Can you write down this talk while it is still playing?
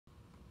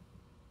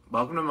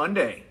Welcome to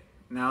Monday.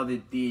 Now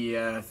that the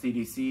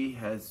CDC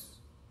has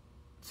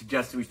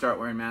suggested we start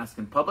wearing masks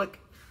in public,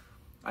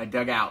 I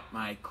dug out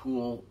my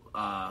cool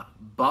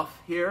buff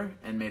here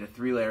and made a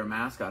 3-layer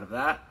mask out of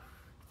that.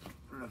 I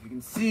don't know if you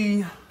can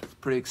see, it's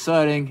pretty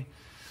exciting,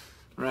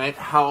 right?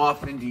 How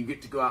often do you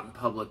get to go out in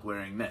public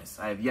wearing this?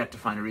 I have yet to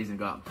find a reason to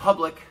go out in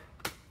public,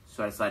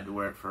 so I decided to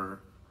wear it for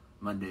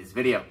Monday's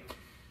video.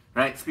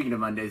 Right, speaking of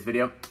Monday's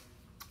video,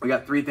 we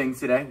got 3 things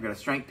today. We got a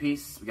strength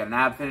piece, we got an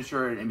ab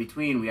finisher, and in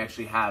between we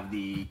actually have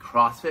the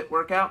CrossFit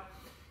workout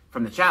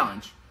from the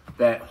challenge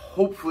that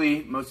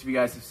hopefully most of you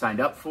guys have signed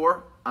up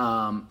for.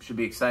 Should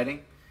be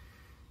exciting.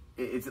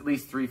 It's at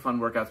least 3 fun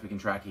workouts we can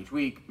track each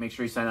week. Make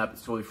sure you sign up.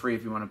 It's totally free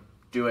if you want to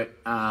do it.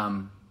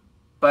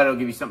 But it'll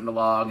give you something to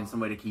log and some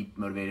way to keep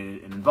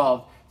motivated and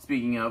involved.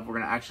 Speaking of, we're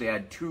going to actually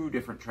add 2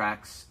 different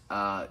tracks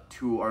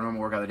to our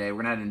normal workout of the day.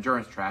 We're going to add an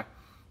endurance track,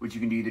 which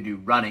you can either do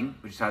running,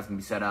 which is how it's going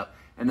to be set up,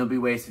 and there'll be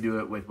ways to do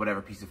it with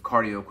whatever piece of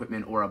cardio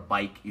equipment or a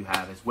bike you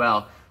have as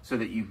well, so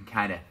that you can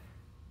kind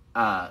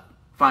of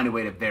find a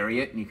way to vary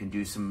it, and you can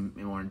do some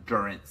more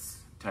endurance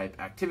type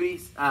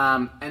activities.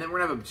 And then we're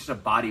going to have just a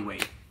body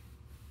weight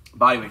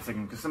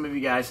segment, because some of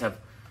you guys have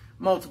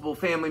multiple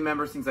family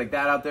members, things like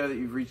that out there that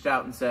you've reached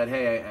out and said,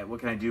 hey, what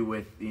can I do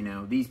with,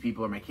 these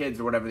people or my kids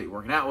or whatever that you're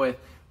working out with.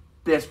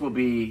 This will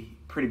be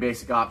pretty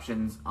basic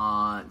options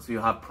so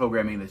you'll have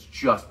programming that's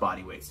just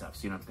body weight stuff,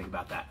 so you don't have to think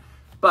about that.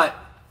 But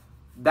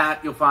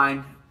that you'll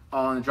find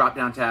all in the drop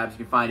down tabs. You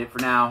can find it. For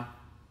now,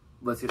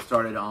 let's get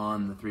started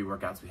on the 3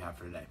 workouts we have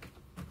for today.